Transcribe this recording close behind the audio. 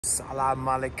Salam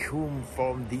alaikum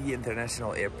from the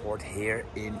international airport here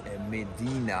in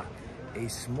Medina. A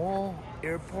small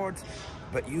airport,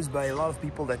 but used by a lot of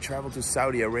people that travel to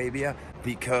Saudi Arabia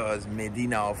because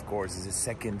Medina, of course, is the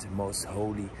second most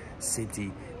holy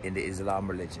city in the Islam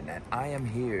religion. And I am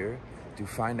here to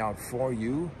find out for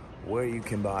you where you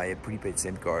can buy a prepaid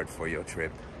SIM card for your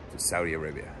trip to Saudi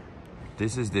Arabia.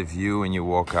 This is the view when you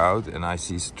walk out, and I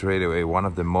see straight away one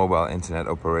of the mobile internet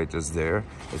operators there.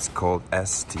 It's called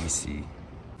STC.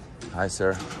 Hi,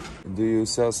 sir. Do you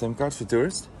sell SIM cards for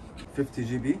tourists? 50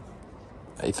 GB.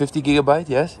 A 50 gigabyte,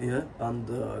 yes? Yeah, and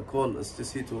call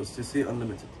STC to STC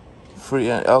unlimited.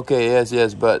 Free, okay,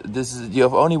 yes, but this is, you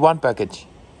have only one package?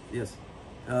 Yes.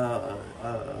 I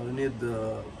need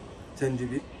 10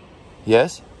 GB.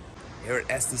 Yes? Here at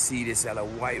STC, they sell a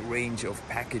wide range of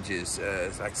packages.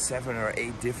 It's like 7 or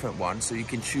 8 different ones, so you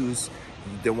can choose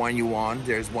the one you want.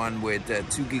 There's one with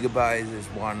 2 gigabytes, there's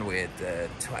one with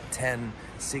 10,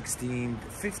 16,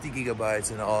 50 gigabytes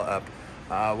and all up.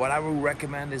 What I would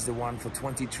recommend is the one for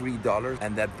 $23,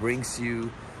 and that brings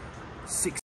you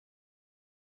 16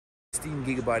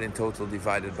 gigabyte in total,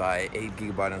 divided by 8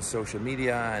 gigabyte on social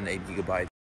media and 8 gigabyte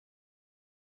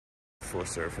for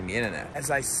surfing the internet.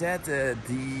 As I said,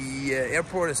 the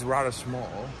airport is rather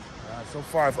small. So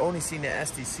far I've only seen the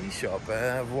STC shop.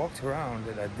 I've walked around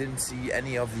and I didn't see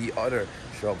any of the other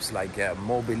shops like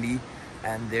Mobily,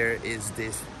 and there is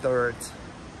this third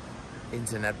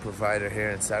internet provider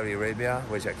here in Saudi Arabia,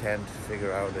 which I can't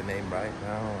figure out the name right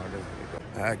now.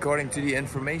 According to the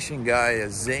information guy,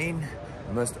 Zain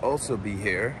must also be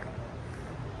here,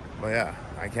 but yeah,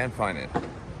 I can't find it.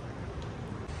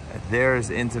 There's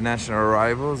international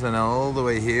arrivals, and all the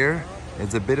way here,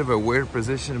 it's a bit of a weird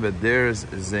position, but there's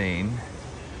Zain.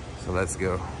 So let's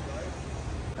go.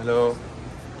 Hello,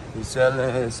 you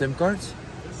sell SIM cards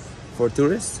for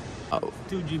tourists? Oh.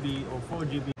 2 GB or 4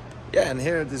 GB. Yeah, and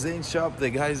here at the Zain shop, the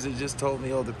guys they just told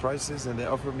me all the prices, and they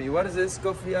offered me, what is this?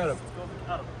 Coffee Arab? Coffee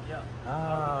Arab, yeah.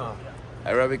 Ah,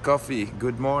 Arabic coffee,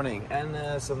 good morning, and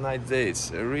some nice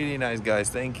dates. Really nice guys,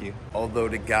 thank you. Although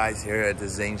the guys here at the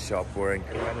Zain shop were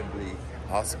incredibly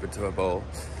hospitable,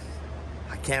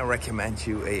 I can't recommend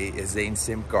you a Zain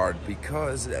SIM card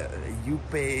because you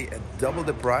pay double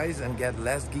the price and get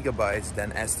less gigabytes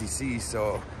than STC.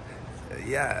 So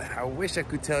yeah, I wish I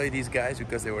could tell you these guys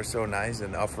because they were so nice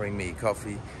and offering me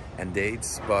coffee and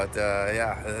dates, but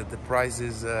yeah, the price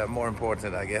is more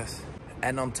important, I guess.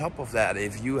 And on top of that,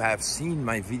 if you have seen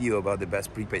my video about the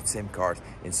best prepaid SIM card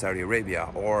in Saudi Arabia,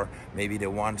 or maybe the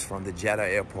ones from the Jeddah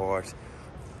airport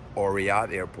or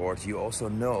Riyadh airport, you also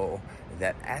know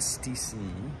that STC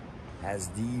has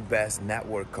the best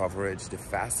network coverage, the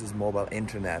fastest mobile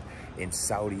internet in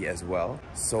Saudi as well.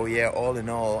 So yeah, all in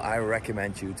all, I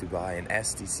recommend you to buy an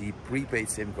STC prepaid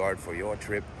SIM card for your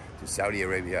trip to Saudi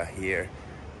Arabia here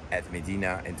at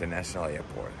Medina International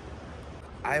Airport.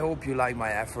 I hope you like my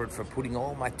effort for putting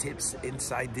all my tips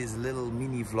inside this little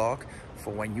mini vlog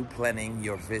for when you're planning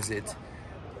your visit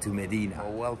to Medina.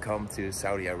 Welcome to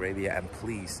Saudi Arabia, and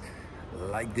please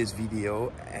like this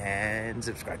video and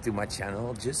subscribe to my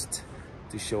channel just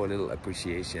to show a little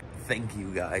appreciation. Thank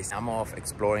you guys. I'm off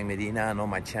exploring Medina, and on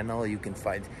my channel you can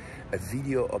find a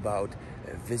video about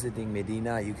visiting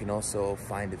Medina. You can also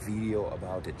find a video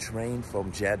about the train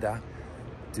from Jeddah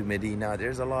to Medina.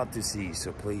 There's a lot to see,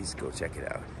 so please go check it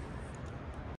out.